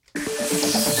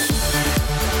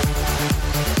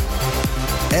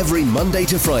Every Monday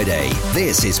to Friday,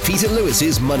 this is Peter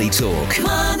Lewis's Money Talk.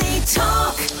 Money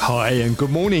Talk. Hi and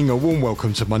good morning. A warm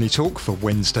welcome to Money Talk for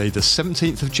Wednesday the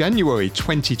 17th of January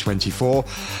 2024.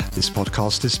 This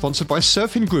podcast is sponsored by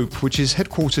Surfin Group, which is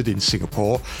headquartered in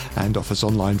Singapore and offers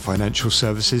online financial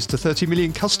services to 30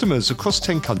 million customers across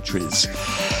 10 countries.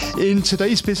 In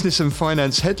today's business and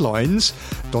finance headlines,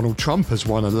 Donald Trump has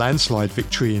won a landslide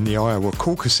victory in the Iowa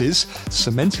caucuses,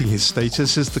 cementing his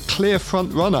status as the clear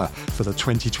front-runner for the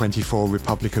 2024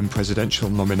 Republican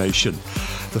presidential nomination.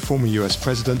 The former US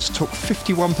president took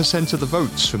 51% of the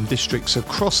votes from districts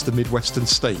across the Midwestern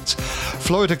state.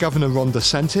 Florida Governor Ron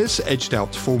DeSantis edged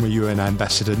out former UN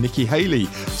Ambassador Nikki Haley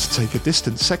to take a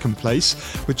distant second place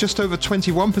with just over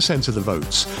 21% of the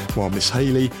votes, while Ms.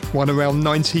 Haley won around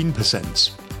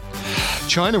 19%.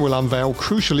 China will unveil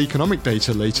crucial economic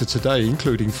data later today,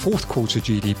 including fourth quarter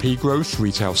GDP growth,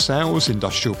 retail sales,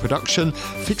 industrial production,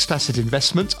 fixed asset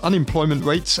investment, unemployment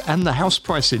rates, and the house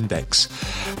price index.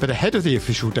 But ahead of the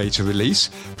official data release,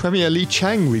 Premier Li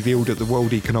Qiang revealed at the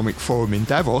World Economic Forum in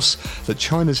Davos that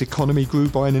China's economy grew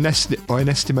by an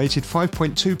estimated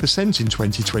 5.2% in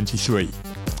 2023.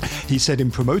 He said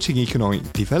in promoting economic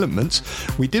development,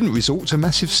 we didn't resort to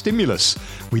massive stimulus.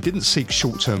 We didn't seek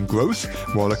short-term growth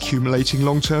while accumulating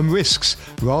long-term risks.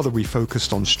 Rather, we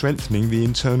focused on strengthening the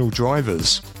internal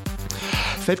drivers.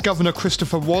 Fed Governor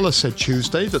Christopher Waller said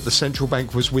Tuesday that the central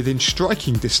bank was within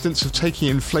striking distance of taking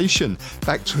inflation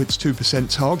back to its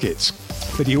 2% target.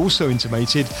 But he also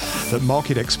intimated that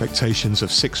market expectations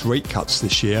of 6 rate cuts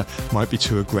this year might be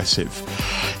too aggressive.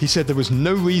 He said there was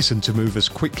no reason to move as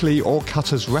quickly or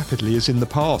cut as rapidly as in the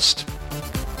past.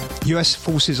 US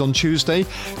forces on Tuesday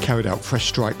carried out fresh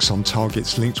strikes on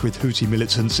targets linked with Houthi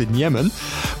militants in Yemen.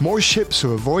 More ships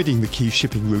are avoiding the key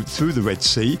shipping route through the Red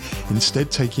Sea,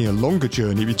 instead taking a longer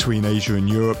journey between Asia and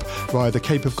Europe via the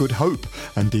Cape of Good Hope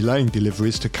and delaying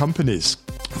deliveries to companies.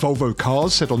 Volvo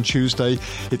Cars said on Tuesday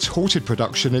it's halted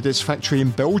production at its factory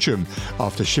in Belgium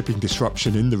after shipping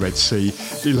disruption in the Red Sea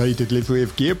delayed delivery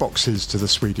of gearboxes to the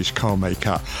Swedish car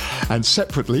maker. And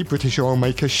separately, British oil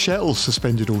maker Shell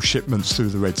suspended all shipments through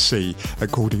the Red Sea,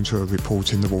 according to a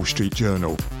report in the Wall Street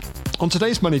Journal. On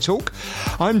today's Money Talk,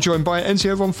 I'm joined by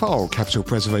Enzio Ronfal, Capital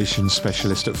Preservation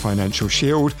Specialist at Financial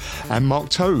Shield, and Mark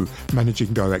Toe,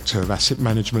 Managing Director of Asset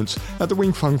Management at the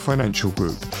Wing Fung Financial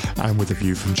Group. And with a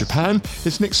view from Japan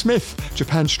is Nick Smith,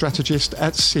 Japan Strategist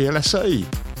at CLSA.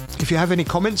 If you have any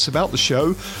comments about the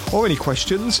show or any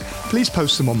questions, please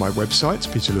post them on my website,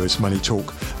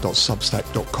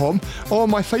 peterlewismoneytalk.substack.com, or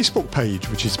on my Facebook page,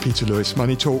 which is Peter Lewis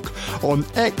Money Talk. On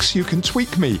X, you can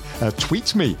tweet me at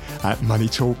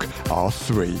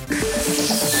MoneyTalkR3.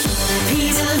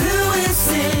 Peter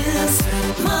Lewis's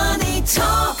Money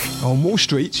Talk. On Wall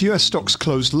Street, US stocks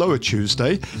closed lower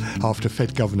Tuesday after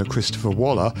Fed Governor Christopher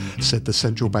Waller said the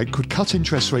central bank could cut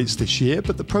interest rates this year,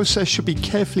 but the process should be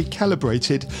carefully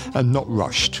calibrated and not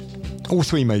rushed. All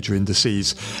three major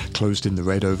indices closed in the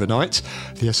red overnight.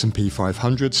 The S&P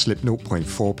 500 slipped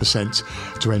 0.4%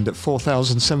 to end at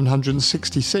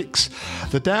 4,766.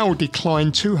 The Dow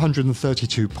declined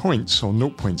 232 points, or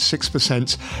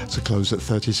 0.6%, to close at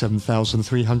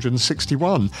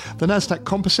 37,361. The Nasdaq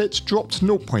Composite dropped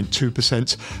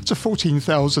 0.2% to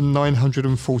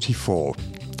 14,944.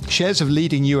 Shares of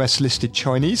leading US-listed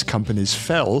Chinese companies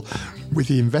fell, with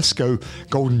the Invesco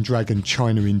Golden Dragon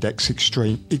China Index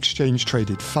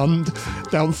Exchange-Traded Fund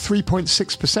down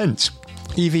 3.6%.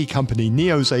 EV company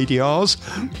NIO's ADRs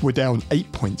were down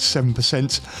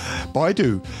 8.7%.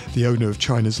 Baidu, the owner of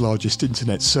China's largest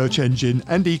internet search engine,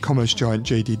 and e-commerce giant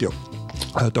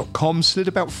JD.com slid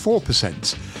about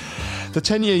 4%. The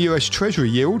 10-year US Treasury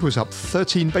yield was up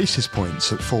 13 basis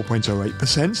points at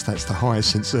 4.08%. That's the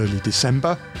highest since early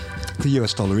December. The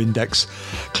US dollar index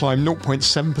climbed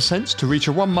 0.7% to reach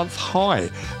a one-month high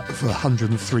of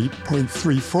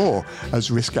 103.34 as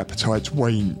risk appetite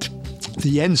waned. The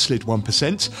yen slid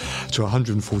 1% to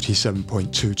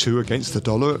 147.22 against the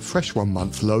dollar at fresh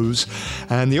one-month lows,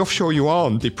 and the offshore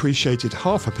yuan depreciated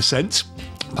 0.5%,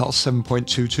 past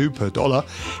 7.22 per dollar,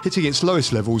 hitting its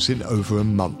lowest levels in over a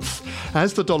month.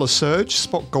 As the dollar surged,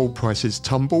 spot gold prices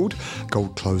tumbled.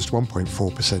 Gold closed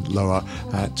 1.4% lower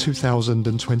at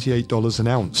 $2,028 an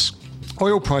ounce.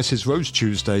 Oil prices rose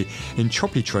Tuesday in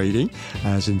choppy trading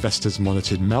as investors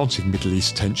monitored mounting Middle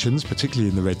East tensions, particularly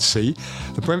in the Red Sea.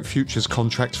 The Brent futures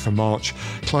contract for March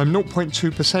climbed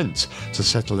 0.2% to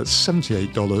settle at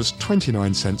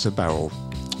 $78.29 a barrel.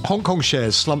 Hong Kong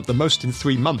shares slumped the most in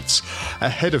 3 months,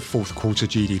 ahead of fourth quarter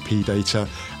GDP data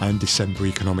and December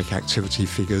economic activity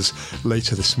figures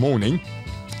later this morning.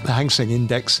 The Hang Seng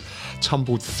Index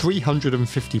tumbled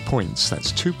 350 points,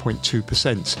 that's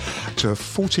 2.2%, to a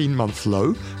 14-month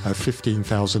low of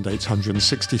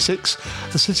 15,866.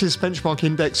 The Cities Benchmark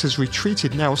Index has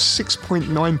retreated now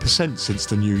 6.9% since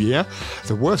the new year,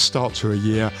 the worst start to a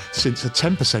year since a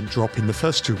 10% drop in the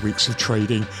first 2 weeks of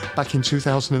trading back in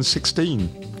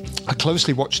 2016. A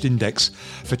closely watched index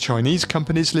for Chinese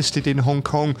companies listed in Hong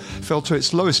Kong fell to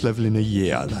its lowest level in a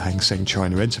year. The Hang Seng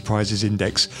China Enterprises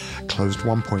Index closed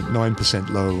 1.9%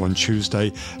 lower on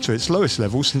Tuesday to its lowest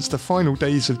level since the final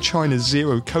days of China's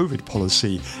zero COVID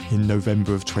policy in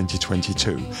November of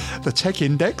 2022. The tech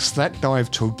index, that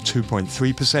dived to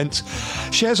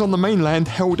 2.3%. Shares on the mainland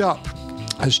held up,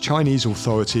 as Chinese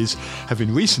authorities have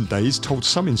in recent days told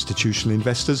some institutional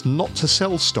investors not to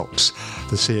sell stocks.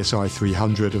 The CSI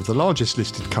 300 of the largest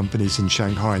listed companies in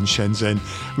Shanghai and Shenzhen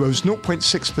rose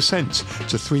 0.6%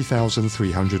 to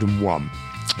 3,301.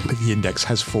 But the index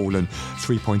has fallen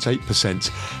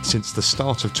 3.8% since the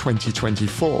start of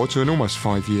 2024 to an almost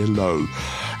 5-year low.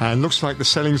 And looks like the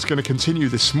selling's going to continue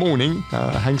this morning.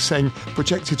 Hang Seng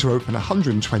projected to open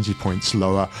 120 points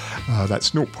lower.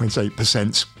 That's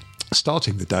 0.8%.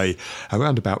 Starting the day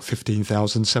around about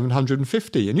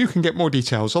 15,750. And you can get more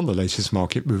details on the latest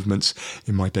market movements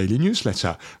in my daily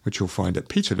newsletter, which you'll find at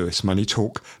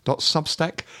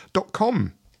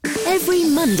peterlewismoneytalk.substack.com. Every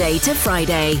Monday to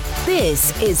Friday,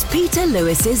 this is Peter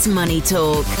Lewis's Money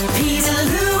Talk. Peter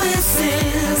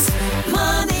Lewis's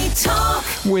Money Talk.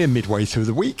 We're midway through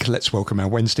the week. Let's welcome our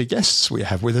Wednesday guests. We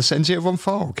have with us Enzio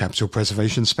Ronfal, Capital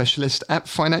Preservation Specialist at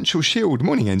Financial Shield.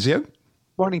 Morning, Enzio.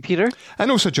 Morning, Peter. And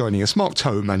also joining us, Mark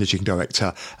Toe, Managing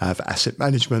Director of Asset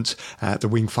Management at the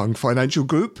Wing Fung Financial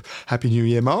Group. Happy New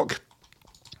Year, Mark.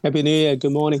 Happy New Year.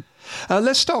 Good morning.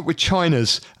 Let's start with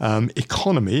China's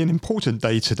economy. An important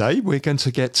day today. We're going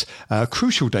to get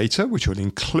crucial data, which will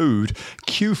include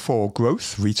Q4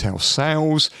 growth, retail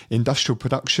sales, industrial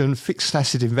production, fixed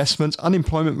asset investment,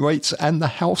 unemployment rates, and the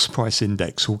house price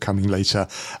index, all coming later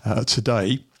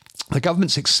today. The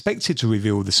government's expected to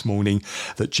reveal this morning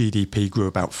that GDP grew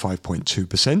about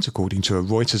 5.2%, according to a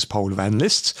Reuters poll of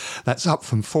analysts. That's up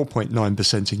from 4.9%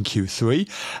 in Q3.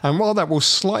 And while that will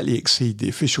slightly exceed the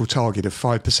official target of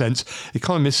 5%,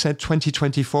 economists said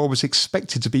 2024 was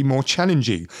expected to be more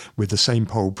challenging, with the same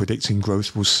poll predicting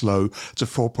growth will slow to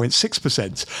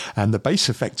 4.6%. And the base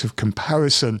effect of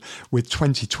comparison with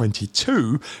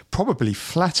 2022 probably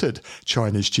flattered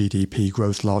China's GDP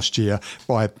growth last year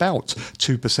by about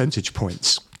 2 percentage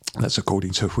points. That's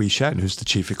according to Hui Shan, who's the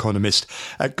chief economist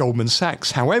at Goldman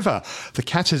Sachs. However, the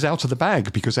cat is out of the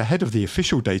bag because ahead of the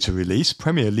official data release,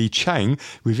 Premier Li Qiang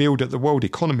revealed at the World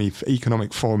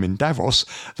Economic Forum in Davos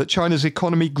that China's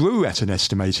economy grew at an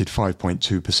estimated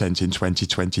 5.2% in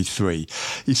 2023.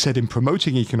 He said, in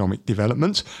promoting economic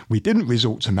development, we didn't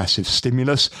resort to massive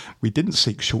stimulus, we didn't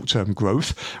seek short-term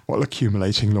growth while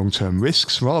accumulating long-term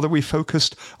risks. Rather, we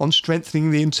focused on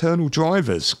strengthening the internal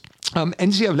drivers.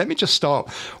 Enzio, let me just start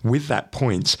with that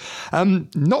point.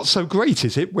 Not so great,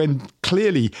 is it, when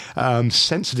clearly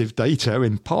sensitive data,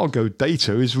 embargoed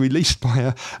data, is released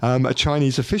by a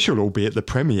Chinese official, albeit the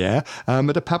premier,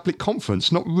 at a public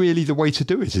conference? Not really the way to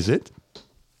do it, is it?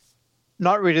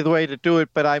 Not really the way to do it,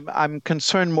 but I'm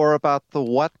concerned more about the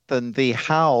what than the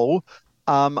how.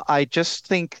 I just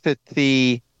think that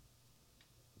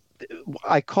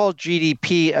I call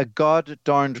GDP a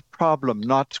god-darned problem,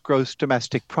 not gross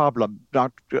domestic problem,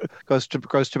 not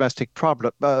gross domestic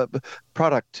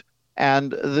product.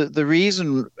 And the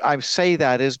reason I say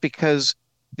that is because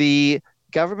the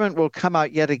government will come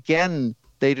out yet again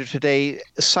later today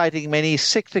citing many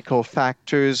cyclical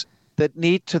factors that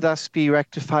need to thus be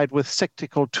rectified with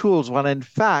cyclical tools, when in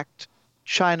fact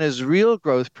China's real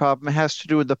growth problem has to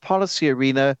do with the policy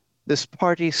arena, this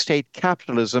party-state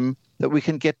capitalism that we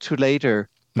can get to later.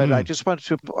 But I just wanted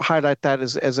to highlight that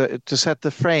to set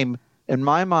the frame. In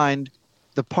my mind,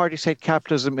 the party-state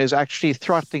capitalism is actually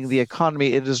throttling the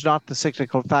economy. It is not the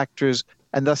cyclical factors,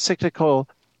 and the cyclical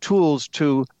tools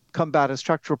to combat a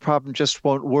structural problem just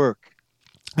won't work.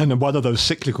 And one of those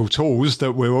cyclical tools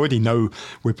that we already know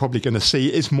we're probably going to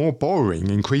see is more borrowing,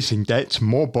 increasing debt,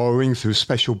 more borrowing through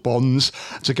special bonds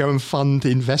to go and fund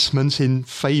investment in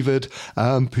favoured,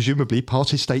 presumably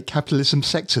party-state capitalism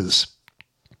sectors.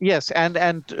 Yes, and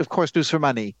of course, use for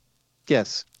money.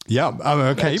 Yes. Yeah.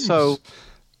 Okay. So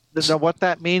what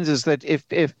that means is that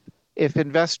if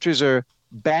investors are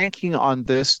banking on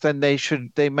this, then they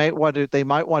might want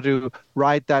to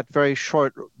ride that very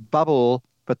short bubble,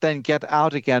 but then get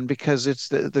out again, because it's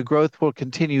the growth will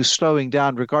continue slowing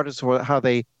down regardless of how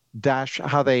they bash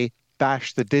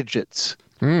the digits.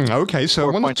 Okay, so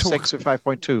I want to talk 4.6 or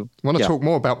 5.2. I want to talk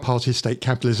more about party-state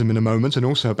capitalism in a moment, and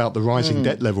also about the rising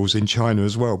debt levels in China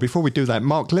as well. Before we do that,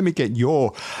 Mark, let me get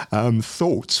your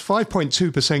thoughts.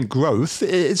 5.2% growth,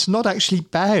 it's not actually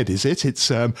bad, is it?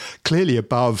 It's clearly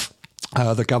above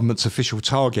the government's official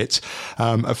target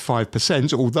of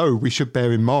 5%, although we should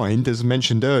bear in mind, as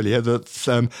mentioned earlier,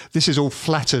 that this is all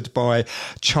flattered by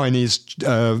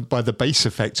by the base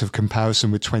effect of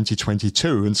comparison with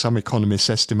 2022, and some economists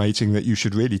estimating that you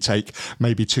should really take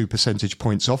maybe 2 percentage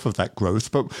points off of that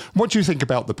growth. But what do you think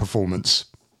about the performance?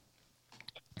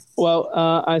 Well,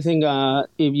 I think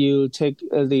if you take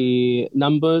the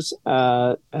numbers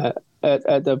at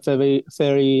the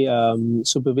very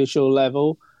superficial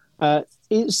level,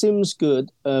 it seems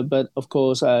good, but of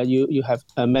course, you have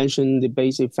mentioned the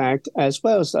basic fact, as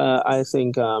well as I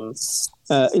think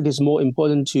it is more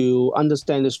important to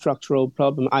understand the structural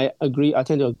problem. I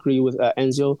tend to agree with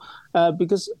Enzio,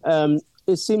 because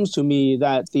it seems to me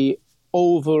that the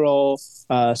overall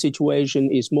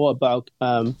situation is more about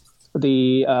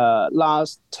the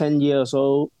last 10 years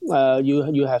or so.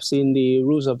 You have seen the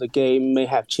rules of the game may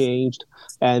have changed,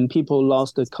 and people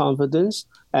lost the confidence.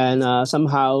 And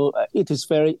somehow it is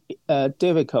very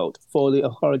difficult for the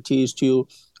authorities to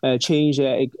change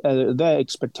their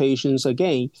expectations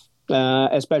again,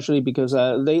 especially because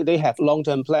they have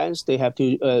long-term plans. They have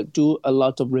to do a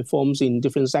lot of reforms in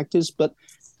different sectors. But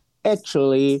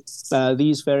actually,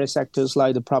 these various sectors,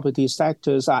 like the property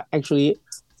sectors, are actually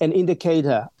an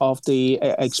indicator of the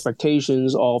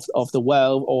expectations of the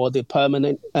wealth or the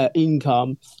permanent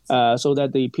income, so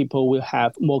that the people will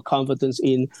have more confidence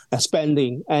in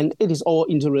spending. And it is all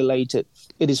interrelated.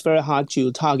 It is very hard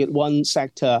to target one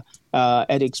sector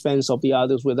at the expense of the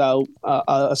others without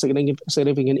a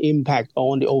significant impact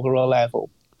on the overall level.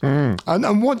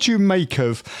 And what do you make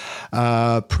of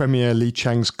Premier Li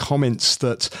Qiang's comments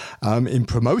that in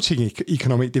promoting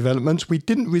economic development, we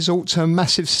didn't resort to a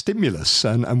massive stimulus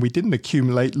and we didn't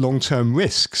accumulate long-term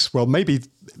risks? Well, maybe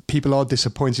people are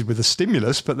disappointed with the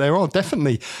stimulus, but there are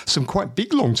definitely some quite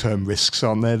big long-term risks,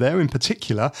 aren't there? In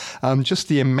particular, just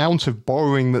the amount of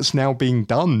borrowing that's now being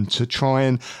done to try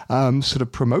and sort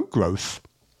of promote growth.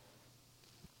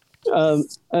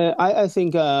 I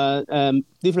think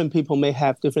different people may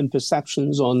have different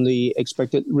perceptions on the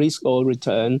expected risk or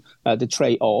return, the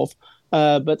trade-off.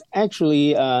 But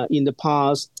actually, in the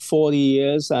past 40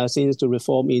 years since the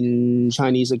reform in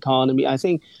Chinese economy, I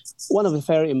think one of the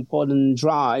very important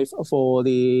drive for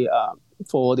the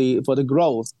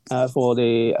growth, for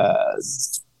the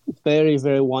very,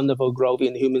 very wonderful growth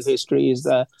in human history is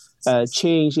the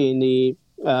change in the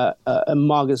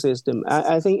market system.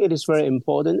 I think it is very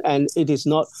important, and it is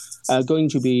not going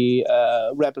to be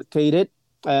replicated.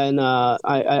 And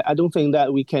I don't think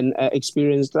that we can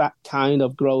experience that kind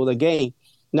of growth again.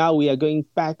 Now we are going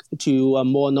back to a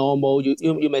more normal,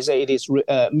 you may say it is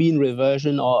mean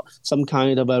reversion or some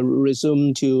kind of a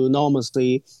resume to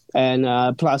normalcy, and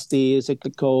plus the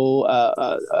cyclical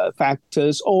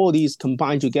factors, all these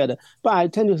combined together. But I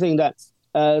tend to think that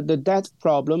the debt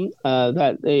problem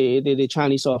that the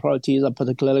Chinese authorities are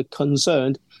particularly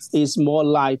concerned is more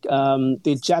like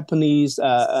the Japanese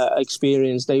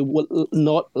experience. They would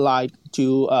not like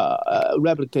to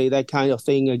replicate that kind of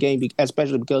thing again,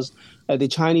 especially because the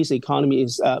Chinese economy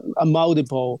is a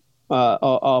multiple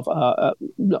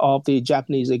of the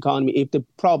Japanese economy. If the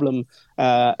problem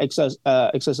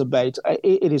exacerbates,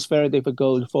 it is very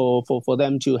difficult for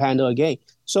them to handle again.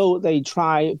 So they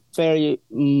try very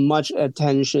much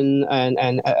attention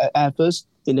and efforts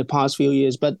in the past few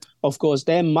years. But of course,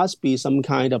 there must be some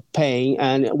kind of pain,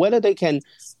 and whether they can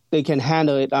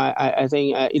handle it, I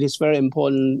think it is very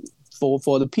important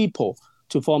for the people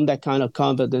to form that kind of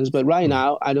confidence. But right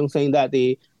now, I don't think that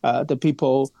the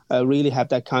people really have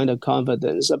that kind of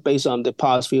confidence based on the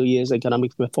past few years'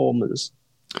 economic performance.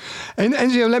 And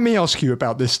Enzio, let me ask you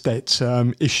about this debt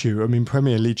issue. I mean,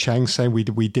 Premier Li Qiang saying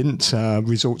we didn't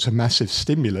resort to massive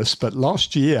stimulus, but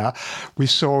last year we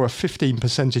saw a 15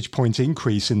 percentage point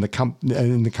increase in the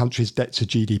country's debt to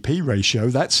GDP ratio.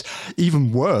 That's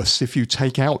even worse if you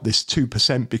take out this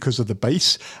 2% because of the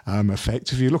base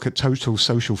effect. If you look at total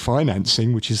social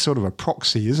financing, which is sort of a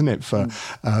proxy, isn't it, for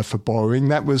borrowing,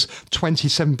 that was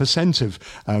 27% of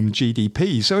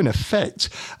GDP. So in effect,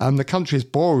 the country is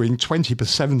borrowing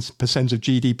 20% of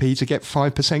GDP to get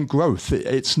 5% growth.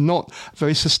 It's not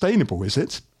very sustainable, is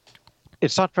it?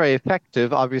 It's not very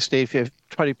effective, obviously, if you have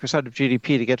 20% of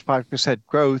GDP to get 5%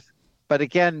 growth. But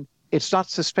again, it's not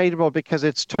sustainable because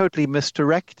it's totally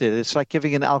misdirected. It's like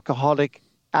giving an alcoholic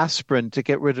aspirin to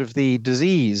get rid of the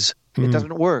disease. It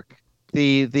doesn't work.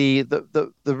 The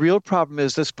real problem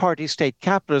is this party-state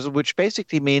capitalism, which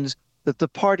basically means that the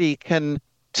party can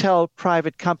tell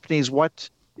private companies what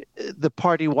the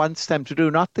party wants them to do.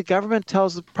 Not the government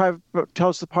tells the private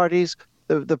parties,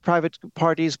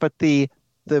 but the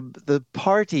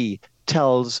party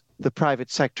tells the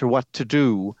private sector what to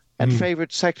do. And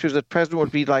favorite sectors at present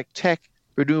would be like tech,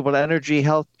 renewable energy,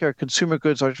 healthcare, consumer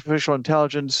goods, artificial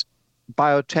intelligence,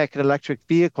 biotech, and electric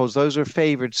vehicles. Those are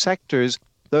favored sectors.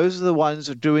 Those are the ones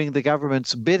who are doing the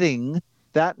government's bidding.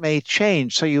 That may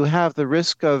change. So you have the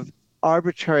risk of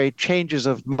arbitrary changes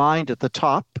of mind at the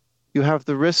top. You have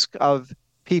the risk of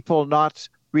people not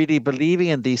really believing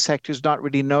in these sectors, not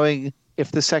really knowing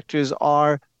if the sectors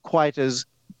are quite as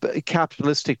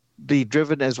capitalistically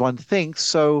driven as one thinks.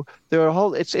 So there are a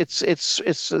whole. It's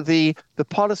the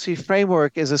policy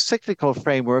framework is a cyclical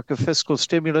framework of fiscal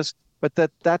stimulus, but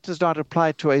that does not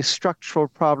apply to a structural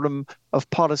problem of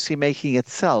policy making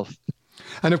itself.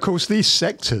 And of course, these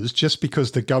sectors, just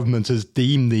because the government has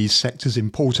deemed these sectors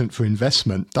important for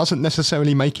investment, doesn't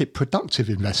necessarily make it productive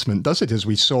investment, does it? As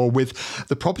we saw with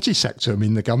the property sector. I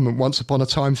mean, the government once upon a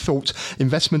time thought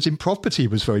investment in property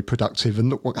was very productive. And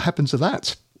look what happened to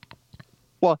that.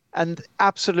 Well, and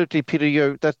absolutely,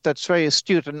 Peter, that's very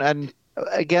astute. And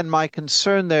again, my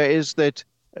concern there is that,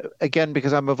 again,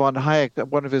 because I'm a von Hayek,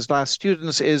 one of his last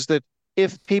students, is that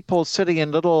if people sitting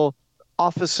in little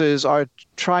offices are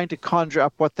trying to conjure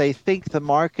up what they think the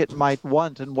market might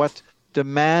want and what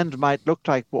demand might look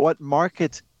like, what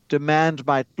market demand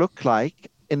might look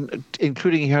like,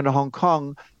 including here in Hong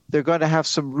Kong, they're going to have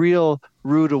some real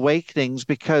rude awakenings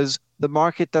because the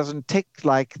market doesn't tick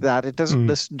like that. It doesn't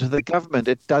listen to the government.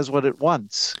 It does what it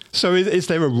wants. So is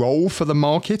there a role for the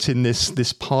market in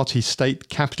this party-state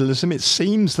capitalism? It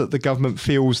seems that the government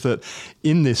feels that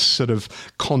in this sort of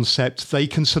concept, they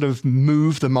can sort of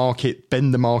move the market,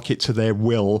 bend the market to their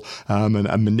will,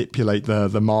 and manipulate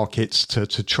the markets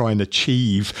to try and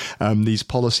achieve these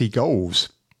policy goals.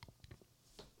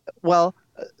 Well,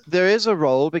 there is a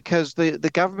role because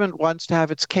the government wants to have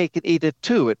its cake and eat it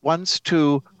too. It wants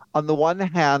to, on the one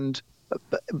hand,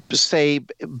 say,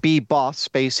 be boss,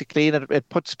 basically, and it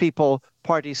puts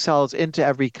party cells into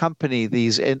every company,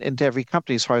 into every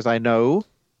company, as far as I know.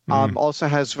 Also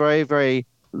has very, very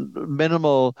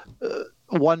minimal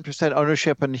 1%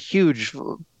 ownership and huge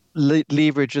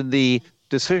leverage in the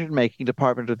decision-making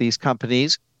department of these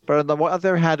companies. But on the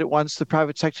other hand, it wants the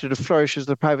private sector to flourish as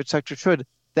the private sector should.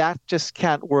 That just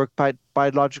can't work by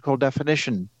logical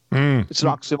definition. It's an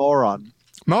oxymoron.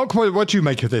 Mark, what do you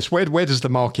make of this? Where does the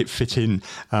market fit in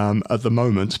at the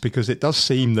moment? Because it does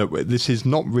seem that this is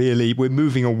not really, we're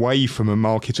moving away from a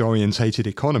market-orientated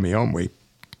economy, aren't we?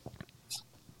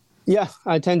 Yeah,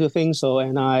 I tend to think so.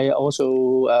 And I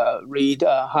also read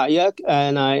Hayek,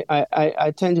 and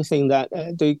I tend to think that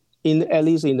at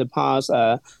least in the past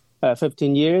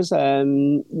 15 years,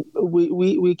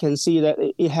 we can see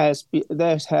that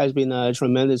there has been a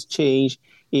tremendous change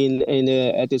in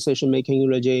a decision-making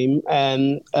regime,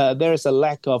 and there is a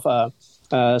lack of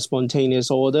spontaneous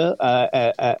order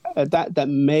that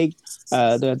make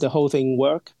the whole thing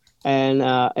work.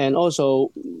 And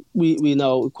also we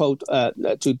know, quote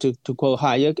to quote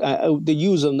Hayek, the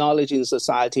use of knowledge in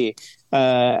society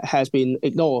has been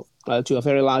ignored to a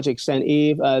very large extent.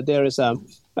 If there is a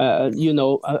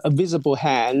visible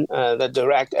hand that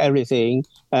direct everything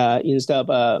instead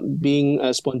of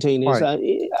being spontaneous.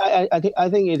 Right. I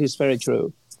think it is very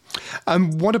true.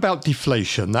 What about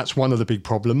deflation? That's one of the big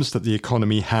problems that the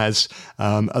economy has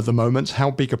at the moment.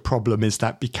 How big a problem is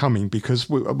that becoming?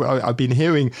 Because I've been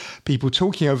hearing people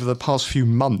talking over the past few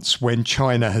months when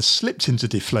China has slipped into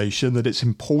deflation that it's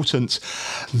important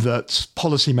that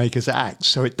policymakers act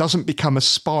so it doesn't become a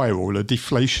spiral, a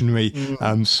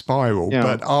deflationary spiral. Yeah.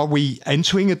 But are we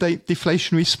entering a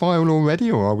deflationary spiral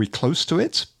already, or are we close to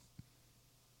it?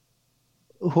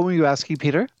 Who are you asking,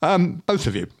 Peter? Both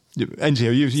of you.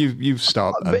 Enzio, you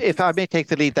start. If I may take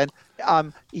the lead then.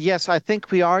 Yes, I think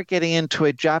we are getting into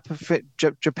a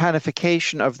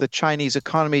Japanification of the Chinese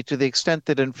economy to the extent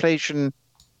that inflation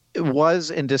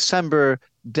was in December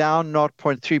down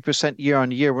 0.3% year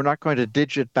on year. We're not going to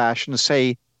digit bash and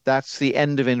say that's the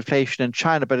end of inflation in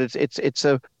China, but it's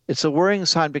a worrying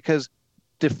sign because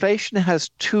deflation has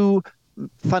two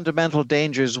fundamental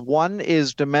dangers. One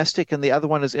is domestic and the other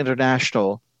one is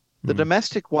international. The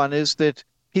domestic one is that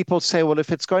people say, well,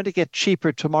 if it's going to get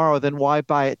cheaper tomorrow, then why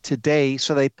buy it today?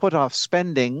 So they put off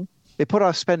spending. They put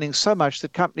off spending so much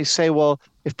that companies say, well,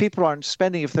 if people aren't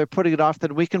spending, if they're putting it off,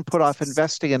 then we can put off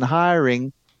investing and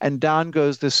hiring. And down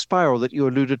goes this spiral that you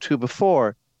alluded to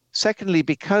before. Secondly,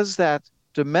 because that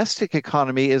domestic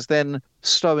economy is then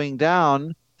slowing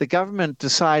down, the government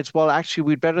decides, well, actually,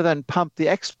 we'd better then pump the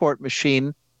export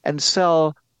machine and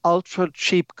sell ultra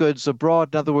cheap goods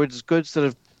abroad. In other words, goods that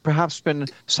have perhaps been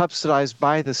subsidized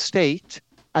by the state.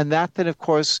 And that then, of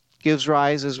course, gives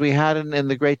rise, as we had in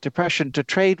the Great Depression, to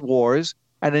trade wars.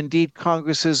 And indeed,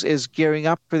 Congress is gearing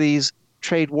up for these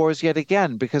trade wars yet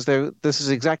again, because this is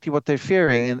exactly what they're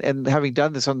fearing. And having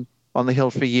done this on the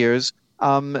Hill for years,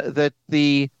 that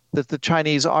the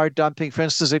Chinese are dumping. For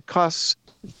instance, it costs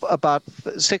about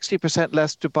 60%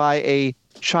 less to buy a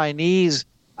Chinese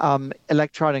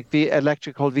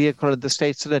electrical vehicle in the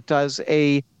States than it does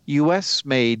a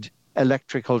US-made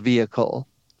electrical vehicle.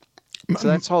 So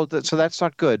that's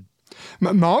not good.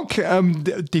 Mark,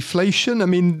 deflation, I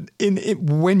mean,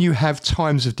 when you have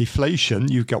times of deflation,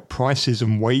 you've got prices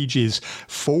and wages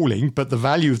falling, but the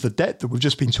value of the debt that we've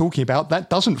just been talking about, that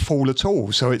doesn't fall at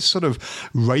all. So it sort of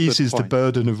raises the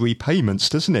burden of repayments,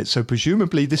 doesn't it? So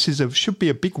presumably this should be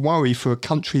a big worry for a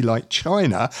country like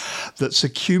China that's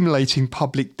accumulating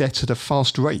public debt at a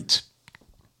fast rate.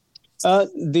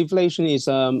 Deflation is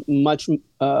a much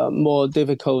more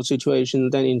difficult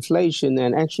situation than inflation.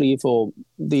 And actually for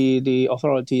the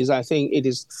authorities, I think it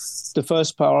is the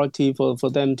first priority for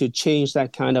them to change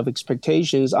that kind of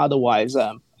expectations. Otherwise,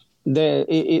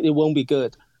 it won't be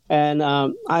good. And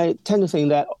I tend to think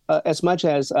that as much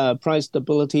as price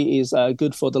stability is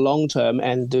good for the long term,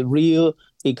 and the real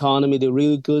economy, the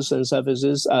real goods and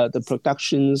services, the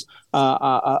productions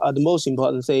are the most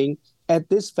important thing. At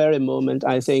this very moment,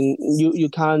 I think you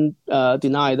can't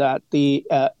deny that the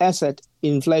asset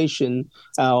inflation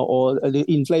or the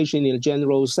inflation in a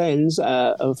general sense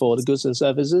for the goods and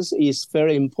services is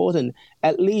very important.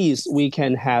 At least we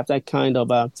can have that kind of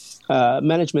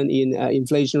management in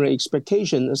inflationary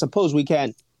expectation. Suppose we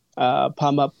can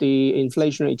pump up the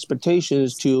inflationary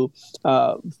expectations to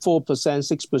 4%,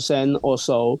 6% or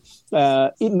so.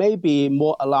 It may be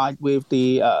more aligned with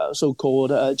the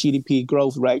so-called GDP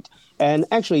growth rate. And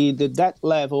actually, the debt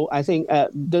level, I think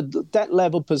the debt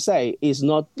level per se is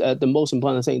not the most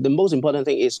important thing. The most important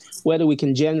thing is whether we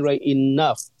can generate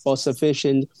enough or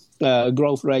sufficient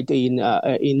growth rate in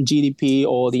GDP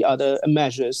or the other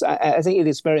measures. I think it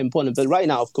is very important. But right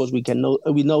now, of course, we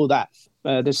know that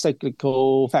the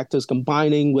cyclical factors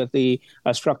combining with the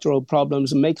structural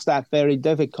problems makes that very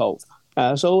difficult.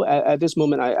 So at this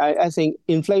moment, I think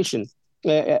inflation.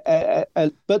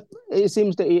 But it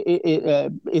seems that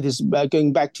it is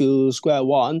going back to square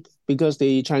one, because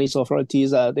the Chinese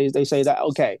authorities they say that,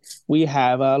 okay, we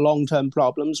have long-term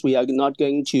problems. We are not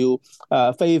going to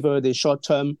favor the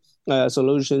short-term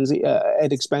solutions at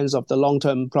the expense of the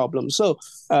long-term problems. So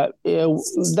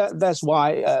that's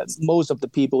why most of the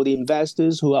people, the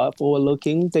investors who are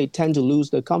forward-looking, they tend to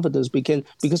lose their confidence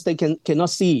because they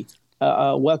cannot see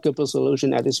a workable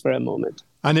solution at this very moment.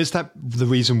 And is that the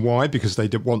reason why? Because they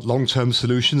want long-term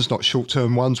solutions, not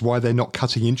short-term ones, why they're not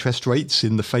cutting interest rates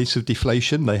in the face of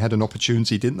deflation? They had an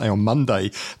opportunity, didn't they, on Monday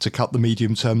to cut the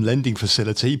medium-term lending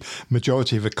facility.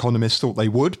 Majority of economists thought they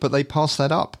would, but they passed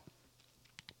that up.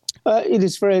 It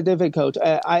is very difficult.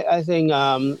 I think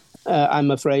I'm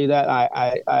afraid that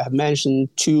I have mentioned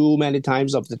too many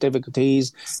times of the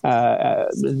difficulties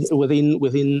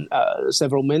within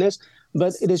several minutes.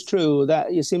 But it is true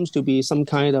that it seems to be some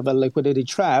kind of a liquidity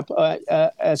trap.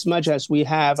 As much as we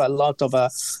have a lot of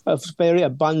very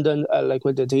abundant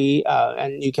liquidity,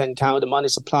 and you can count the money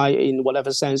supply in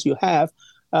whatever sense you have,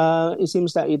 it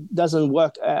seems that it doesn't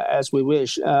work as we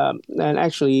wish. And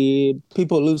actually,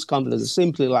 people lose confidence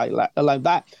simply like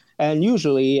that. And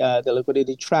usually, the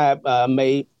liquidity trap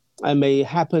may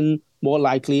happen more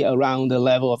likely around the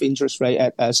level of interest rate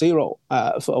at zero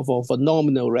for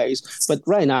nominal rates. But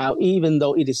right now, even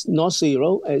though it is not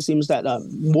zero, it seems that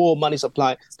more money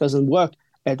supply doesn't work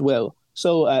at will.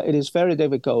 So it is very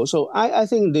difficult. So I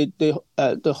think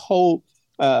the whole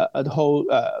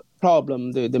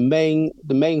problem, the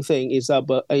main thing is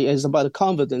about the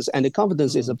confidence, and the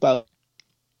confidence is about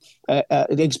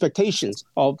the expectations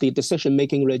of the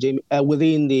decision-making regime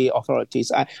within the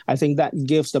authorities. I think that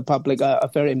gives the public a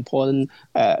very important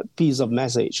piece of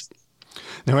message.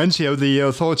 Now, Enzio, the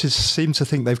authorities seem to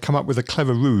think they've come up with a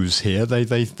clever ruse here. They're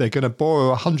going to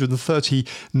borrow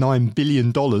 $139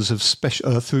 billion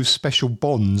of through special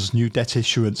bonds, new debt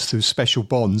issuance through special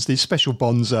bonds. These special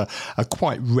bonds are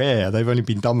quite rare. They've only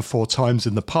been done 4 times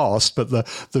in the past. But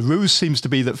the ruse seems to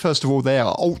be that, first of all, they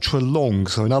are ultra long.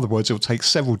 So in other words, it will take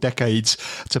several decades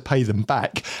to pay them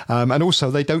back. And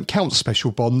also, they don't count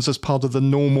special bonds as part of the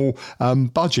normal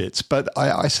budget. But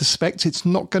I suspect it's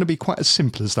not going to be quite as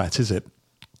simple as that, is it?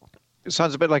 It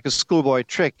sounds a bit like a schoolboy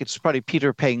trick. It's probably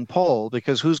Peter paying Paul,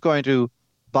 because who's going to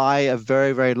buy a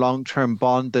very, very long-term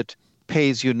bond that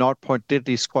pays you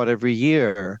 0.diddly squat every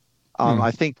year?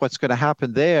 I think what's going to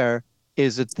happen there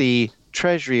is that the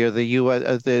Treasury or the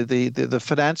U.S. The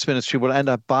finance ministry will end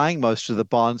up buying most of the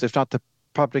bonds, if not the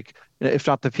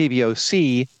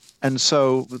PBOC, and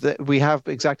so we have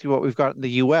exactly what we've got in the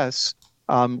U.S.,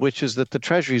 which is that the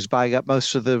Treasury is buying up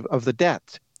most of the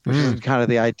debt, which is kind of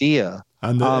the idea.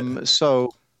 And and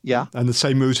the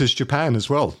same route as Japan as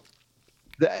well.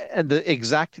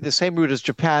 Exactly the same route as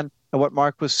Japan. And what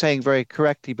Mark was saying very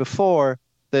correctly before,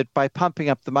 that by pumping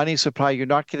up the money supply, you're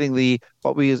not getting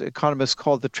what we as economists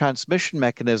call the transmission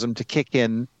mechanism to kick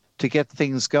in to get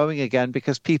things going again,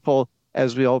 because people,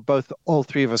 as we all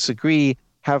three of us agree,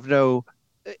 have no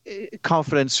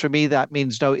confidence. For me, that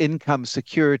means no income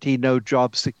security, no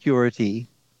job security.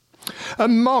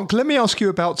 Mark, let me ask you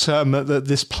about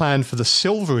this plan for the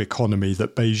silver economy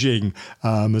that Beijing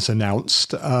has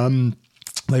announced.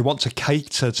 They want to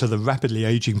cater to the rapidly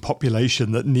aging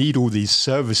population that need all these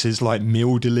services like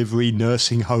meal delivery,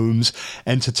 nursing homes,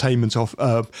 entertainment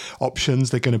options.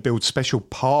 They're going to build special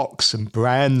parks and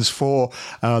brands for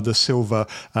the silver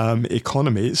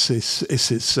economy.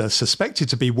 It's suspected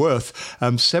to be worth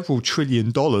several $1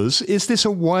 trillion. Is this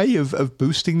a way of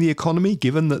boosting the economy,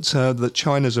 given that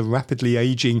China's a rapidly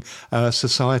aging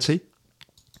society?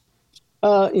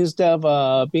 Instead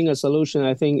of being a solution,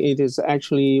 I think it is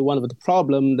actually one of the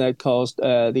problems that caused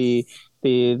the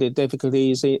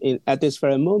difficulties at this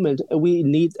very moment. We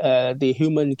need the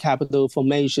human capital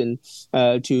formation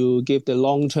to give the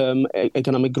long-term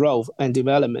economic growth and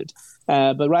development.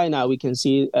 But right now we can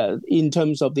see in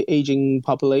terms of the aging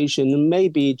population,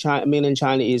 maybe mainland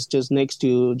China is just next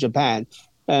to Japan.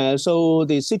 So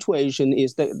the situation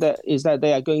is that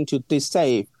they are going to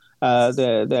save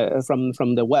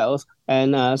from the wealth,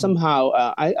 and somehow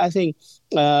I think,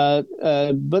 but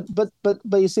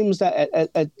it seems that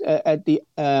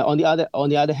on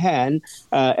the other hand,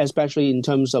 especially in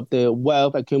terms of the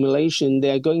wealth accumulation,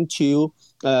 they are going to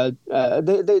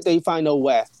they find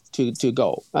nowhere to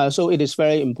go. So it is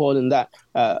very important that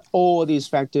all these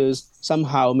factors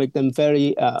somehow make them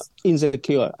very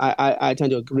insecure. I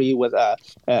tend to agree with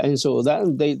and so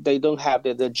that they don't have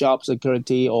the job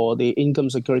security or the income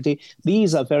security.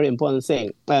 These are very important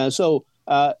things. So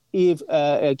if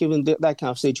given that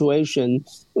kind of situation,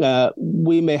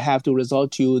 we may have to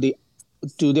resort to the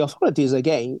authorities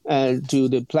again, to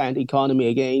the planned economy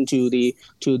again, to the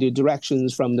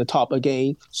directions from the top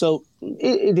again. So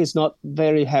it is not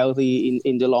very healthy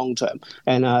in the long term,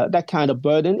 and that kind of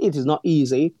burden, it is not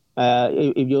easy.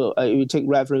 If you take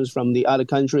reference from the other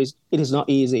countries, it is not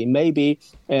easy. Maybe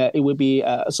it will be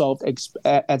solved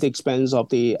at the expense of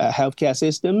the healthcare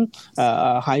system,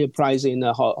 higher price in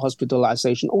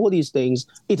hospitalization. All these things,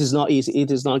 it is not easy.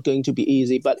 It is not going to be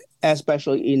easy. But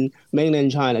especially in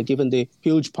mainland China, given the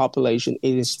huge population,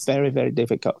 it is very, very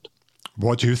difficult.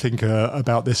 What do you think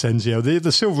about this, Enzio?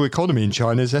 The silver economy in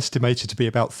China is estimated to be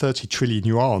about 30 trillion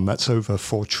yuan. That's over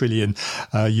 $4 trillion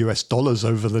US dollars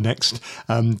over the next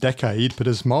decade. But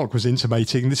as Mark was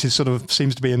intimating, this is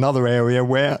seems to be another area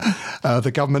where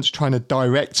the government's trying to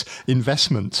direct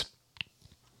investment.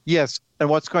 Yes. And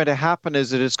what's going to happen is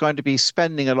that it's going to be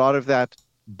spending a lot of that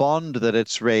bond that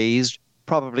it's raised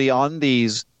probably on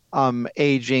these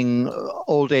aging,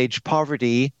 old age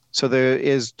poverty. So there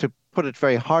is, to put it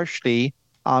very harshly,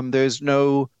 there's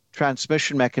no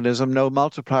transmission mechanism, no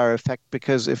multiplier effect,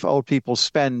 because if old people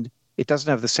spend, it doesn't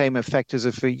have the same effect as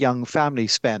if a young family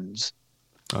spends.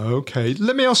 Okay,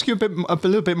 let me ask you a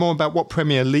little bit more about what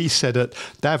Premier Li said at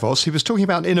Davos. He was talking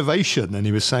about innovation, and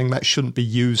he was saying that shouldn't be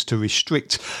used to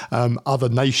restrict other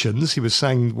nations. He was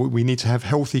saying we need to have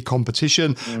healthy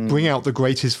competition, bring out the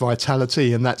greatest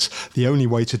vitality, and that's the only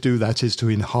way to do that is to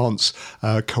enhance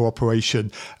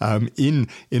cooperation in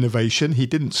innovation. He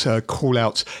didn't call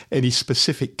out any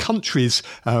specific countries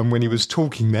when he was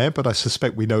talking there, but I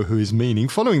suspect we know who he's meaning.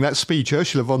 Following that speech,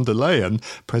 Ursula von der Leyen,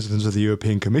 President of the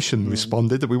European Commission,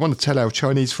 responded that we want to tell our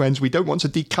Chinese friends we don't want to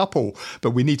decouple, but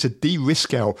we need to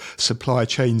de-risk our supply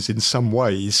chains in some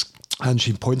ways. And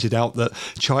she pointed out that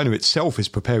China itself is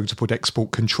preparing to put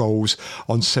export controls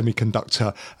on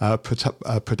semiconductor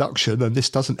production, and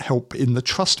this doesn't help in the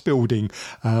trust building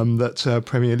that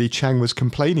Premier Li Qiang was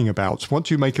complaining about. What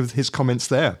do you make of his comments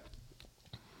there?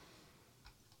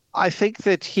 I think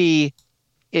that he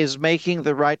is making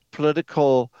the right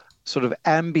political sort of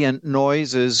ambient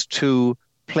noises to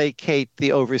placate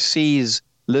the overseas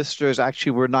listeners.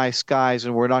 Actually, we're nice guys,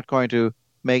 and we're not going to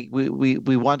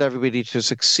we want everybody to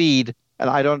succeed. And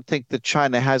I don't think that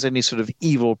China has any sort of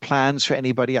evil plans for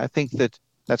anybody. I think that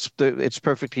it's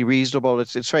perfectly reasonable.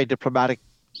 It's very diplomatic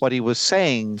what he was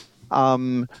saying.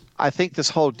 I think this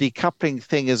whole decoupling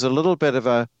thing is a little bit of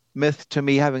a myth to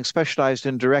me, having specialized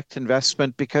in direct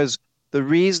investment, because the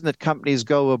reason that companies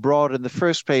go abroad in the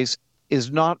first place is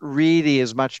not really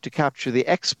as much to capture the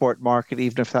export market,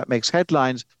 even if that makes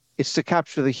headlines. It's to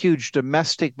capture the huge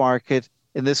domestic market.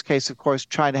 In this case, of course,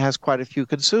 China has quite a few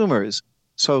consumers.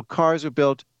 So cars are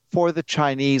built for the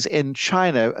Chinese in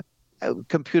China.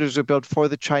 Computers are built for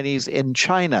the Chinese in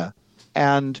China.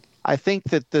 And I think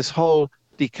that this whole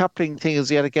decoupling thing is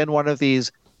yet again one of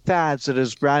these fads that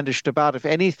is brandished about. If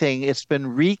anything, it's been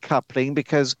recoupling,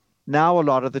 because now a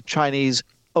lot of the Chinese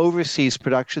overseas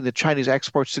production, the Chinese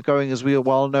exports are going, as we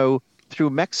well know, through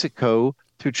Mexico,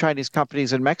 through Chinese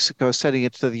companies in Mexico, sending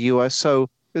it to the U.S. So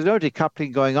there's no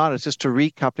decoupling going on. It's just a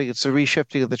recoupling. It's a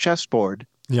reshifting of the chessboard.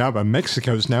 Yeah, but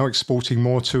Mexico is now exporting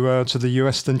more to the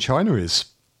US than China is.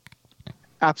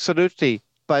 Absolutely.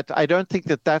 But I don't think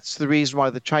that that's the reason why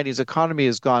the Chinese economy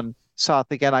has gone south.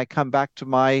 Again, I come back to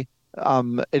my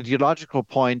ideological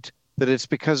point that it's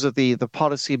because of the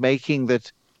policy making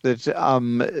that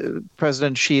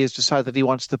President Xi has decided that he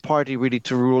wants the party really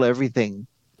to rule everything.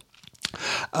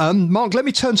 Mark, let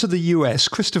me turn to the US.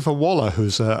 Christopher Waller,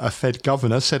 who's a Fed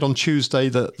governor, said on Tuesday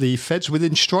that the Fed's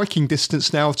within striking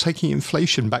distance now of taking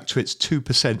inflation back to its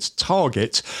 2%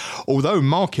 target, although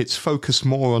markets focus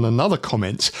more on another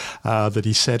comment that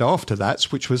he said after that,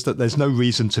 which was that there's no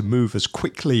reason to move as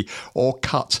quickly or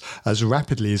cut as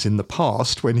rapidly as in the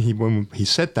past. When he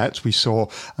said that, we saw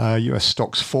US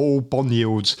stocks fall, bond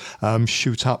yields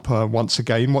shoot up once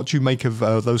again. What do you make of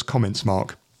those comments,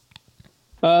 Mark?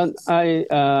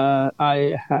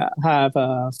 I have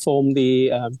formed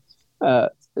the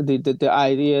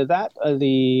idea that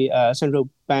the central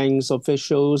bank's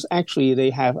officials actually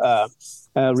they have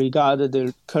regarded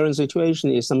the current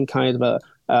situation as some kind of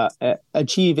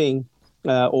achieving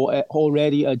or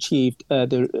already achieved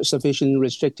the sufficient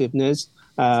restrictiveness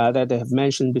that they have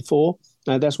mentioned before.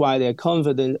 That's why they're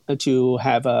confident to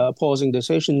have a pausing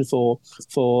decision for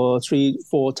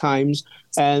 3-4 times.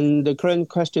 And the current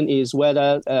question is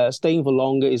whether staying for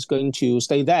longer is going to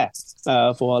stay there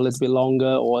for a little bit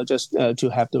longer, or just to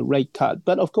have the rate cut.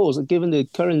 But of course, given the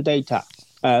current data,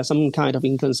 some kind of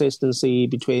inconsistency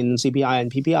between CPI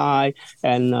and PPI,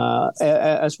 and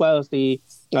as well as the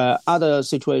other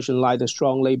situation like the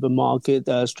strong labor market,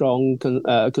 strong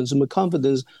consumer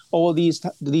confidence, all these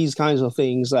kinds of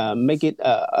things make it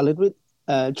a little bit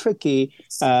tricky,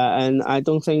 and I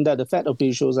don't think that the Fed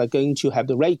officials are going to have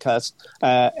the rate cuts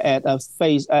at a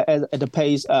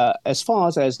pace as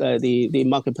fast as the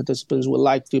market participants would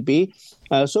like to be.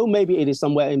 So maybe it is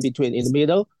somewhere in between, in the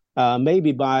middle.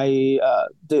 Maybe by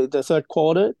the third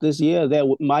quarter this year, there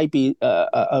might be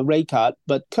a rate cut.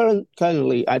 But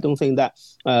currently, I don't think that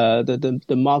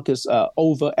the market's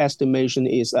overestimation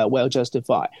is well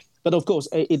justified. But of course,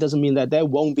 it doesn't mean that there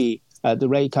won't be the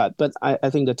rate cut. But I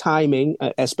think the timing,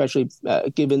 especially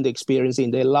given the experience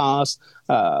in the last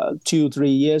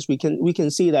 2-3 years, we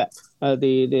can see that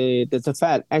the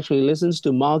Fed actually listens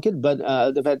to market, but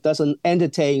the Fed doesn't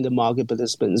entertain the market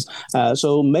participants.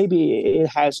 So maybe it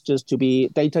has just to be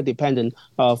data dependent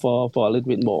for a little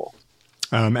bit more.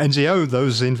 NZO,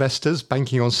 those investors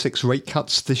banking on 6 rate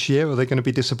cuts this year, are they going to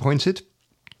be disappointed?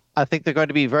 I think they're going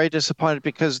to be very disappointed,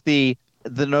 because the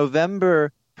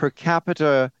November per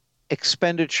capita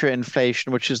expenditure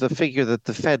inflation, which is the figure that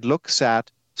the Fed looks at,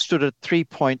 stood at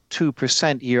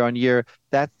 3.2% year on year.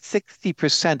 That's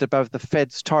 60% above the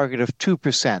Fed's target of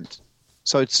 2%.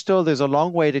 So there's a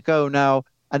long way to go. Now,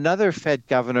 another Fed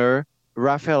governor,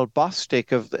 Raphael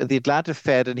Bostic of the Atlanta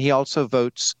Fed, and he also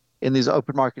votes in these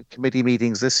open market committee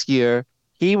meetings this year,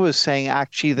 he was saying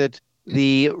actually that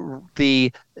the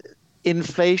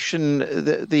inflation,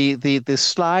 the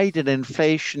slide in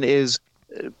inflation is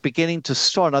beginning to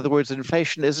stall. In other words,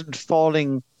 inflation isn't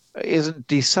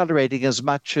decelerating as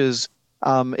much as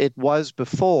it was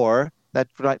before. That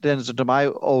lends into my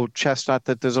old chestnut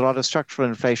that there's a lot of structural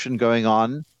inflation going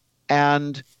on,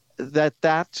 and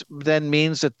that then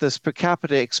means that this per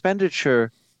capita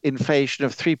expenditure inflation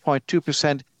of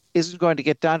 3.2% isn't going to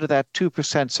get down to that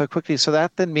 2% so quickly. So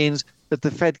that then means that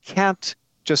the Fed can't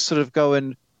just sort of go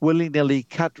and willy-nilly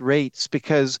cut rates,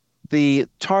 because the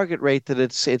target rate that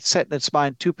it's set in its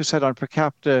mind, 2% on per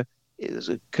capita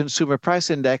consumer price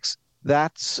index,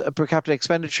 that's per capita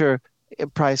expenditure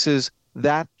prices,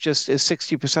 that just is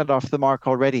 60% off the mark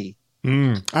already.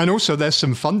 And also there's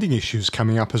some funding issues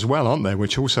coming up as well, aren't there,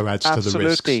 which also adds to the risks.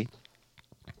 Absolutely.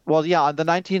 Well, yeah, on the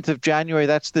 19th of January,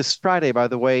 that's this Friday, by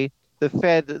the way, the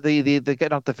Fed,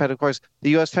 not the Fed, of course,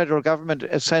 the U.S. federal government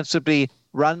ostensibly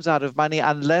runs out of money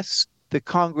unless the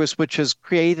Congress, which has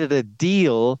created a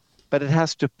deal, but it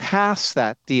has to pass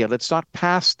that deal. It's not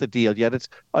passed the deal yet. It's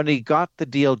only got the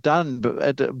deal done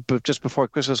just before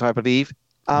Christmas, I believe.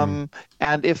 And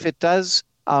if it does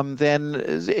then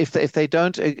if they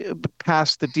don't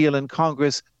pass the deal in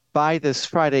Congress by this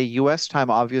Friday, U.S. time,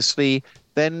 obviously,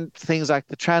 then things like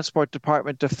the Transport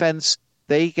Department, Defense,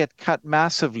 they get cut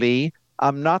massively.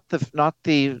 Not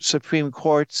the Supreme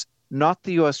Courts, not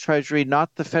the U.S. Treasury,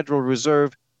 not the Federal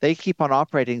Reserve. They keep on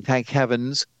operating, thank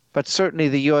heavens. But certainly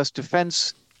the U.S.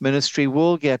 Defense Ministry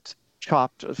will get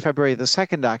chopped February the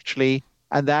 2nd, actually.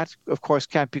 And that, of course,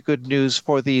 can't be good news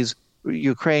for these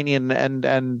Ukrainian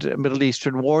and Middle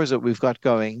Eastern wars that we've got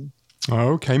going.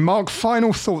 Okay, Mark,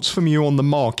 final thoughts from you on the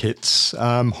markets.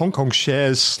 Hong Kong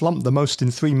shares slumped the most in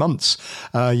 3 months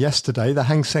yesterday. The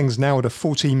Hang Seng's now at a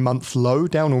 14-month low,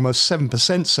 down almost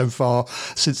 7% so far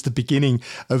since the beginning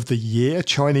of the year.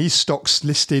 Chinese stocks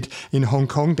listed in Hong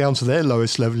Kong down to their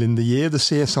lowest level in the year. The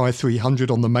CSI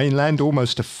 300 on the mainland,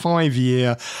 almost a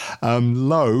 5-year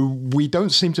low. We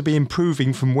don't seem to be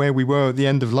improving from where we were at the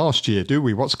end of last year, do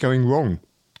we? What's going wrong?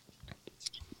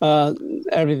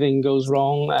 Everything goes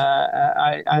wrong.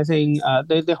 I think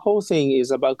the whole thing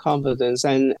is about confidence,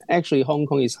 and actually Hong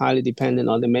Kong is highly dependent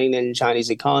on the mainland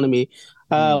Chinese economy.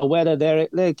 Whether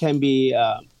there can be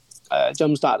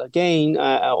jumpstart again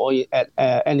or at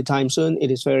any time soon, it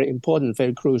is very important,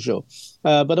 very crucial.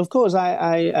 But of course,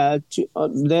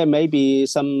 there may be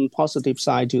some positive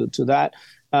side to that.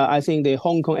 I think the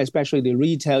Hong Kong, especially the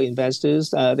retail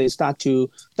investors, they start to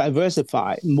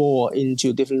diversify more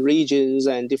into different regions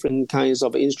and different kinds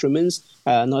of instruments,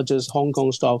 not just Hong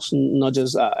Kong stocks, not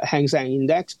just Hang Seng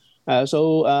Index.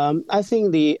 So I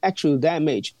think the actual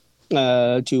damage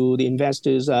to the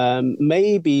investors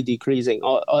may be decreasing,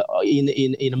 or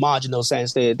in a marginal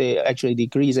sense, they're actually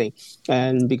decreasing,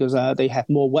 and because they have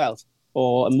more wealth,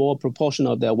 or a more proportion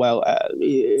of their wealth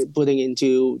putting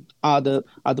into other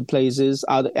places,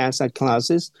 other asset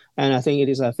classes. And I think it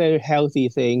is a very healthy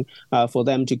thing for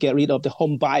them to get rid of the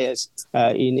home bias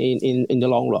in the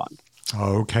long run.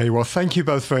 Okay, well, thank you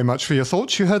both very much for your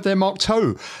thoughts. You heard there Mark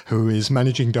To, who is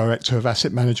Managing Director of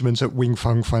Asset Management at Wing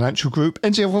Fung Financial Group,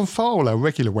 Enzio von Faul, a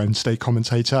regular Wednesday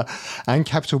commentator and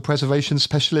capital preservation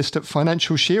specialist at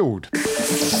Financial Shield.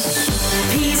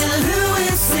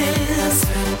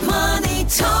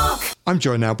 I'm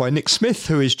joined now by Nick Smith,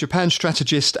 who is Japan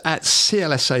strategist at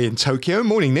CLSA in Tokyo.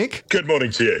 Morning, Nick. Good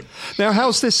morning to you. Now,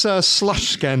 how's this slush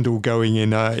scandal going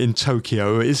in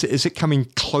Tokyo? Is it coming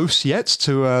close yet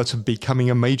to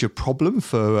becoming a major problem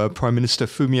for Prime Minister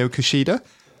Fumio Kishida?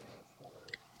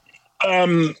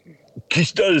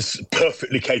 Kishida is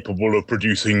perfectly capable of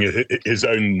producing his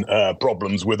own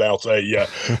problems without a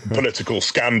political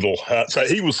scandal. So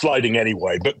he was sliding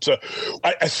anyway. But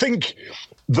I think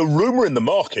the rumour in the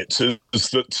markets is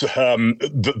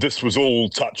that this was all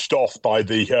touched off by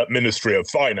the Ministry of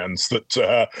Finance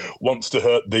that wants to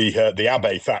hurt the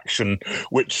Abe faction,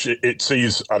 which it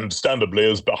sees understandably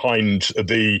as behind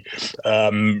the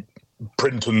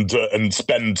print and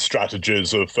spend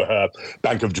strategies of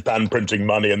Bank of Japan printing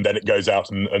money and then it goes out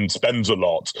and spends a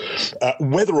lot.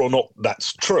 Whether or not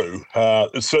that's true,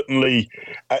 certainly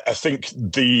I think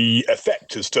the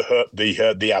effect is to hurt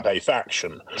the Abe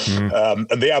faction.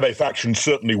 And the Abe faction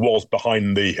certainly was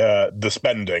behind the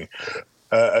spending.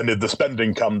 And if the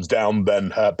spending comes down,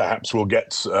 then perhaps we'll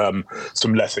get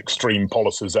some less extreme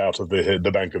policies out of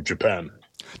the Bank of Japan.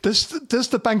 Does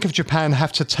the Bank of Japan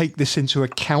have to take this into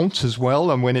account as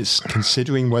well, and when it's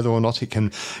considering whether or not it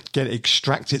can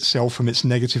extract itself from its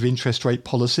negative interest rate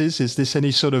policies? Is this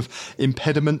any sort of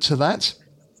impediment to that?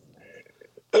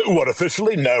 Well,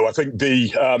 officially, no. I think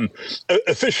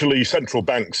officially central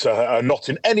banks are not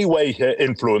in any way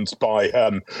influenced by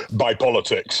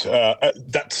politics.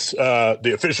 That's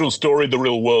the official story. The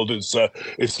real world is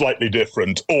slightly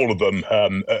different. All of them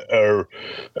are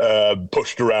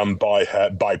pushed around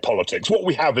by politics. What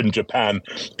we have in Japan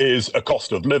is a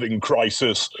cost of living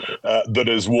crisis that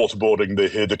is waterboarding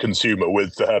the consumer,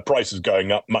 with prices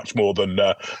going up much more than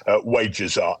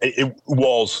wages are. It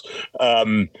was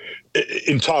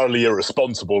entirely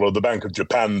irresponsible of the Bank of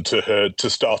Japan to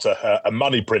start a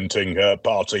money printing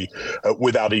party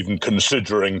without even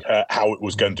considering how it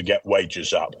was going to get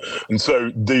wages up. And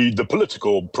so the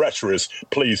political pressure is,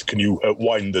 please, can you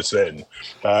wind this in?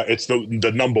 It's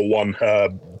the number one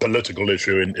political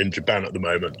issue in Japan at the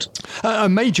moment. A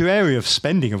major area of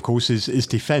spending, of course, is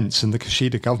defence, and the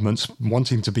Kishida government's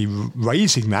wanting to be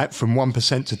raising that from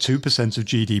 1% to 2% of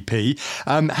GDP.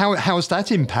 How is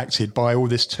that impacted by all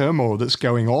this turmoil that's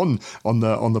going on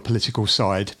the political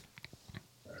side?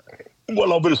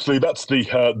 Well, obviously, that's the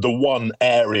one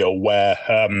area where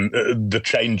the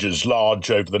change is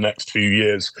large over the next few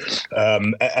years,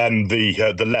 and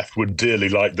the left would dearly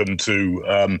like them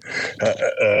to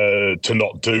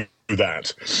not do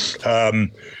that.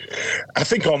 I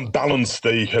think on balance,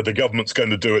 the government's going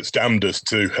to do its damnedest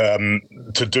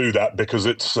to do that, because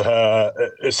it's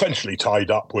essentially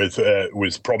tied up with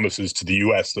promises to the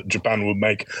US that Japan will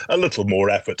make a little more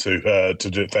effort to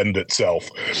defend itself.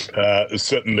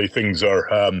 Certainly, things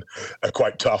are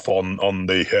quite tough on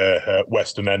the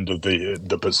western end of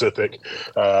the Pacific,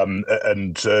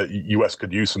 and US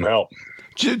could use some help.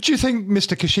 Do you think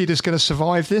Mr. Kishida is going to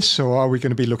survive this, or are we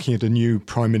going to be looking at a new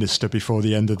prime minister before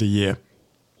the end of the year?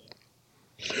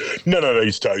 No,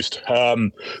 he's toast.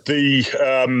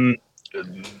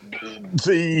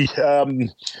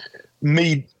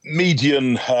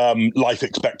 Median life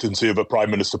expectancy of a prime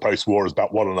minister post-war is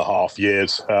about 1.5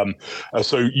 years.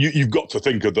 So you've got to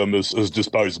think of them as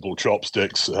disposable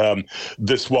chopsticks.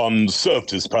 This one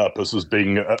served his purpose as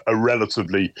being a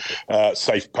relatively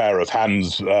safe pair of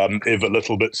hands, if a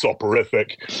little bit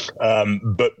soporific.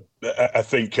 But I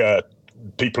think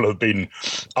people have been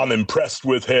unimpressed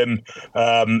with him.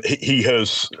 He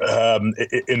has,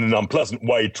 in an unpleasant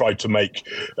way, tried to make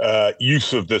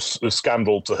use of this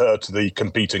scandal to hurt the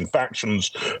competing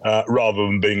factions rather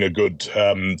than being a good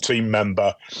team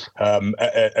member. And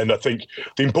I think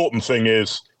the important thing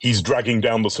is he's dragging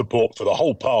down the support for the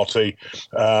whole party.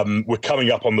 We're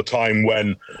coming up on the time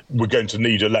when we're going to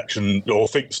need election or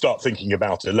start thinking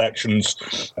about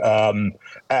elections.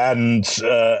 And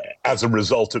as a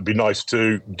result, it'd be nice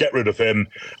to get rid of him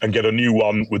and get a new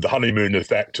one with the honeymoon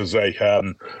effect as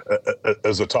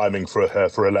a timing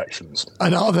for elections.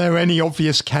 And are there any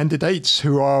obvious candidates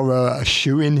who are a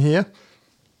shoo-in here?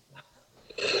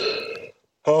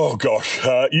 Oh gosh,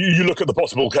 you look at the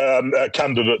possible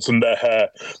candidates, and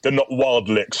they're not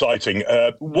wildly exciting.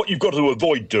 What you've got to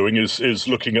avoid doing is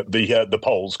looking at the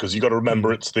polls, because you've got to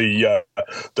remember it's the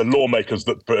lawmakers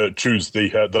that choose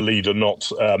the leader, not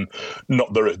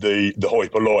the hoi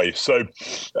polloi. So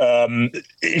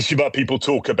Ishiba people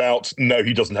talk about, no,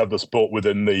 he doesn't have the support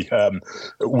within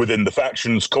the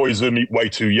factions. Koizumi, way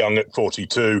too young at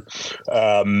 42,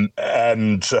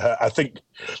 and I think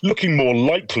looking more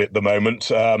likely at the moment,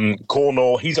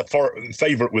 Kono, he's a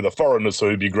favourite with a foreigner, so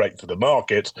he'd be great for the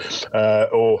market,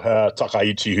 or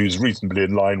Takaichi, who's reasonably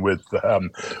in line with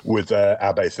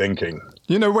Abe thinking.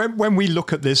 You know, when we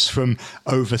look at this from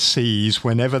overseas,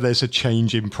 whenever there's a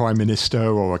change in prime minister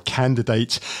or a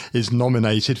candidate is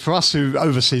nominated, for us who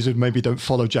overseas who maybe don't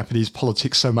follow Japanese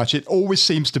politics so much, it always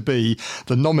seems to be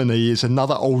the nominee is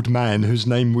another old man whose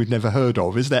name we've never heard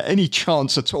of. Is there any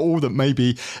chance at all that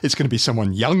maybe it's going to be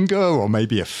someone younger or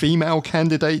maybe a female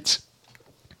candidate?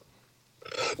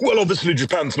 Well, obviously,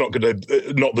 Japan's not the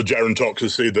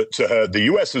gerontocracy that the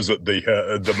US is at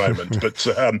the moment. But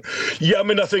yeah, I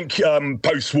mean, I think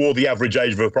post-war, the average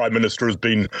age of a prime minister has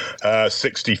been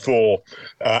 64.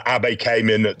 Abe came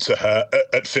in at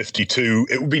 52.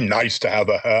 It would be nice to have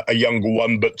a younger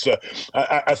one, but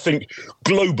I think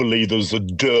globally there's a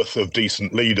dearth of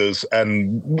decent leaders,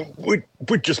 and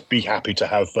we'd just be happy to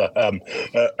have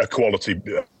a quality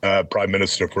prime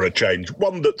minister for a change,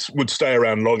 one that would stay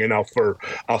around long enough for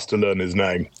us to learn his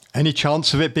name. Any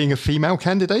chance of it being a female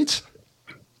candidate?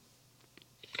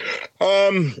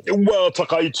 Well,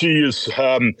 Takaichi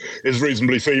is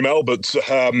reasonably female, but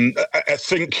I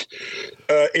think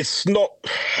it's not.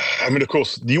 I mean, of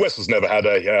course, the US has never had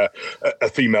a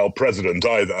female president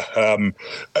either.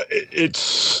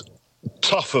 It's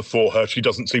tougher for her. She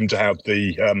doesn't seem to have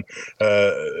the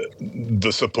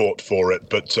support for it,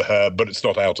 but it's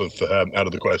not out of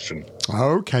the question.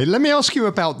 Okay, let me ask you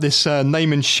about this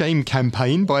name and shame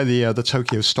campaign by the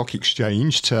Tokyo Stock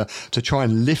Exchange to try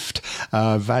and lift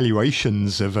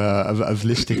valuations of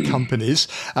listed companies.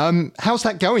 How's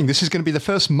that going? This is going to be the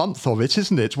first month of it,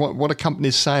 isn't it? What are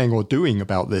companies saying or doing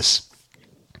about this?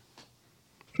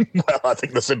 Well, I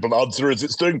think the simple answer is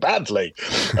it's doing badly.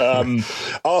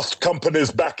 Asked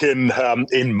companies back in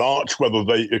March whether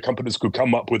companies could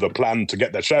come up with a plan to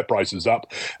get their share prices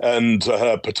up, and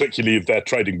particularly if they're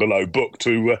trading below book,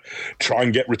 to try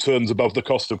and get returns above the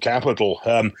cost of capital.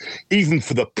 Even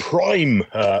for the prime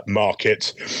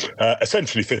market,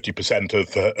 essentially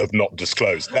 50% have not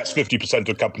disclosed. That's 50%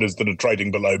 of companies that are trading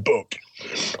below book.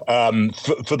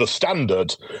 For the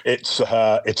standard, it's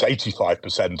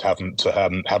 85%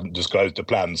 haven't disclosed a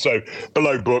plan. So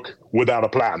below book, without a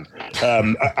plan.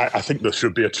 I think there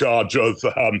should be a charge of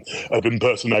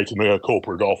impersonating a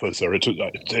corporate officer. It's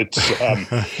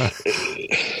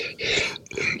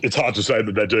hard to say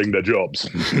that they're doing their jobs.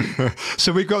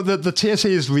 So we've got the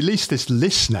TSE has released this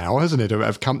list now, hasn't it,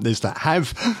 of companies that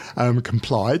have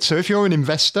complied. So if you're an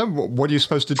investor, what are you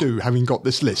supposed to do, having got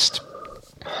this list?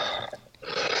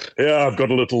 Yeah, I've got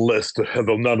a little list.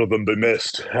 There'll none of them be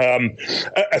missed.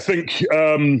 I think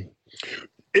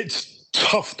It's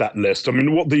tough, that list. I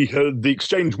mean, what the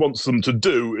exchange wants them to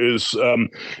do is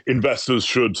investors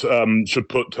should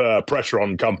put pressure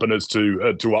on companies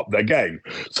to up their game.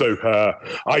 So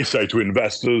I say to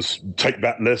investors, take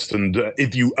that list, and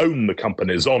if you own the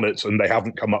companies on it and they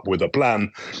haven't come up with a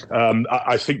plan,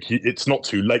 I think it's not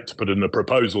too late to put in a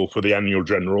proposal for the annual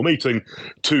general meeting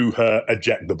to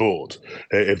eject the board.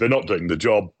 If they're not doing the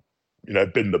job,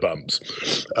 bin the bums.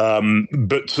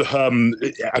 But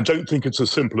I don't think it's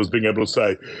as simple as being able to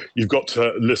say you've got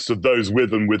a list of those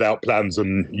with and without plans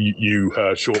and you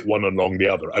short one along the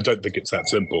other. I don't think it's that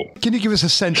simple. Can you give us a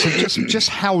sense of just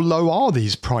how low are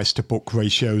these price-to-book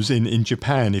ratios in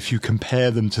Japan if you compare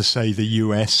them to, say, the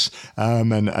US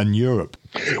and Europe?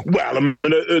 Well, I mean,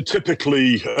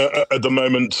 typically at the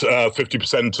moment,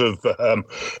 50% of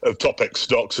Topex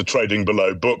stocks are trading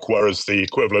below book, whereas the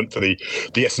equivalent for the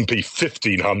S&P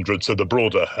 1500, so the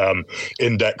broader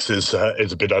index, is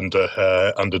a bit under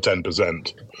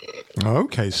 10%.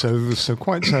 Okay, so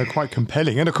quite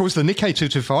compelling. And of course, the Nikkei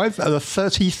 225 at a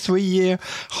 33-year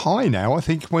high now. I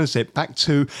think, what is it, back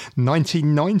to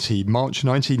 1990, March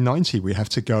 1990. We have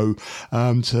to go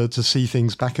to see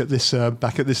things back at this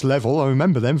level. I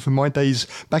remember them from my days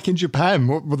back in Japan.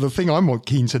 Well, the thing I'm more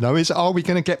keen to know is, are we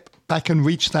going to get back and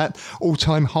reach that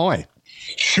all-time high?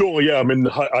 Sure, yeah. I mean,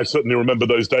 I certainly remember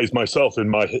those days myself in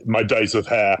my days of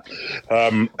hair.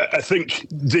 I think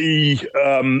the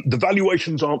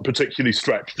valuations aren't particularly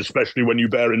stretched, especially when you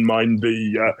bear in mind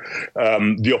the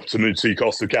opportunity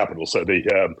cost of capital, so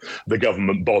the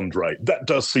government bond rate. That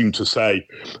does seem to say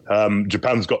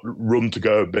Japan's got room to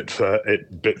go a bit further.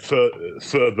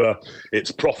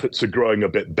 Its profits are growing a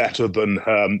bit better than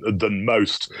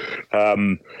most.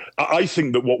 I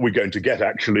think that what we're going to get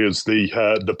actually is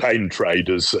the pain trade,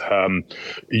 as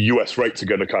US rates are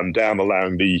going to come down,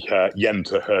 allowing the yen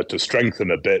to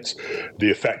strengthen a bit. The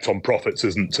effect on profits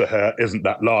isn't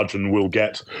that large, and we'll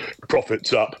get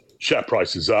profits up, share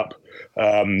prices up,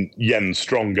 yen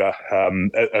stronger,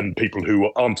 and people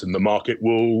who aren't in the market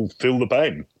will feel the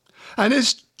pain. And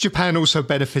is Japan also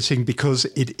benefiting because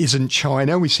it isn't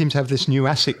China? We seem to have this new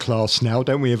asset class now,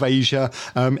 don't we, of Asia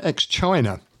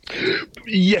ex-China?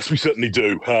 Yes, we certainly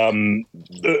do.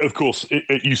 Of course,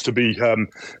 it used to be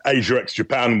Asia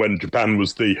ex-Japan when Japan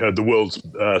was the world's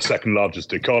second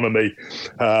largest economy,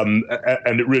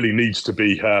 and it really needs to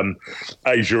be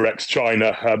Asia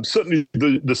ex-China. Certainly,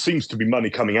 there seems to be money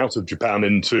coming out of Japan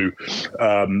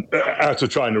out of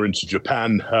China into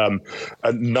Japan.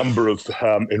 A number of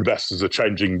investors are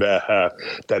changing their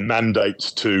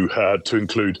mandates to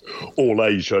include all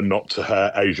Asia, not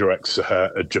Asia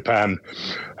ex-Japan.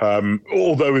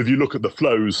 Although if you look at the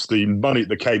flows, the money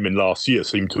that came in last year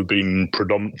seemed to have been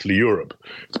predominantly Europe.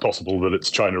 It's possible that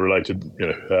it's China-related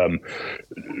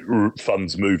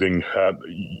funds moving,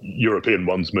 European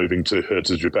ones moving to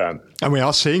Japan. And we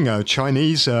are seeing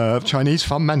Chinese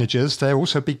fund managers. They're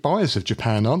also big buyers of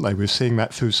Japan, aren't they? We're seeing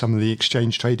that through some of the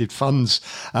exchange-traded funds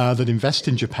that invest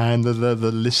in Japan that are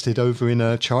listed over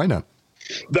in China.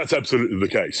 That's absolutely the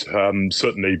case.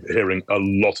 Certainly hearing a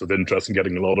lot of interest and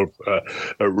getting a lot of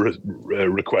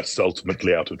requests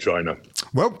ultimately out of China.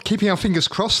 Well, keeping our fingers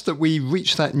crossed that we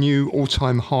reach that new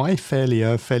all-time high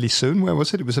fairly soon. Where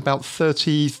was it? It was about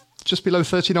just below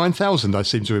 39,000, I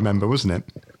seem to remember, wasn't it?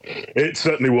 It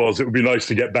certainly was. It would be nice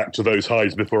to get back to those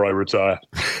highs before I retire.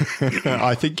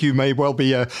 I think you may well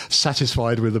be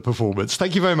satisfied with the performance.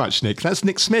 Thank you very much, Nick. That's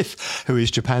Nick Smith, who is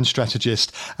Japan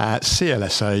strategist at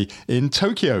CLSA in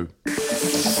Tokyo.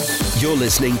 You're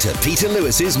listening to Peter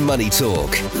Lewis's Money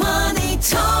Talk. Money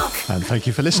Talk. And thank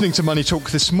you for listening to Money Talk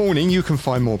this morning. You can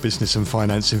find more business and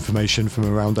finance information from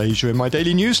around Asia in my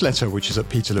daily newsletter, which is at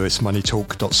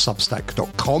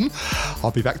peterlewismoneytalk.substack.com. I'll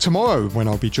be back tomorrow when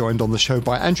I'll be joined on the show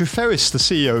by Andrew Ferris, the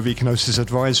CEO of Econosis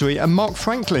Advisory, and Mark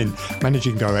Franklin,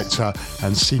 Managing Director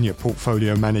and Senior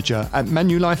Portfolio Manager at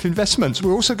Manulife Investments.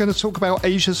 We're also going to talk about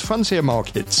Asia's frontier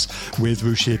markets with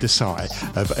Ruchir Desai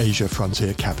of Asia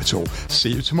Frontier Capital.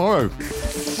 See you tomorrow.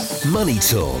 Money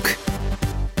Talk.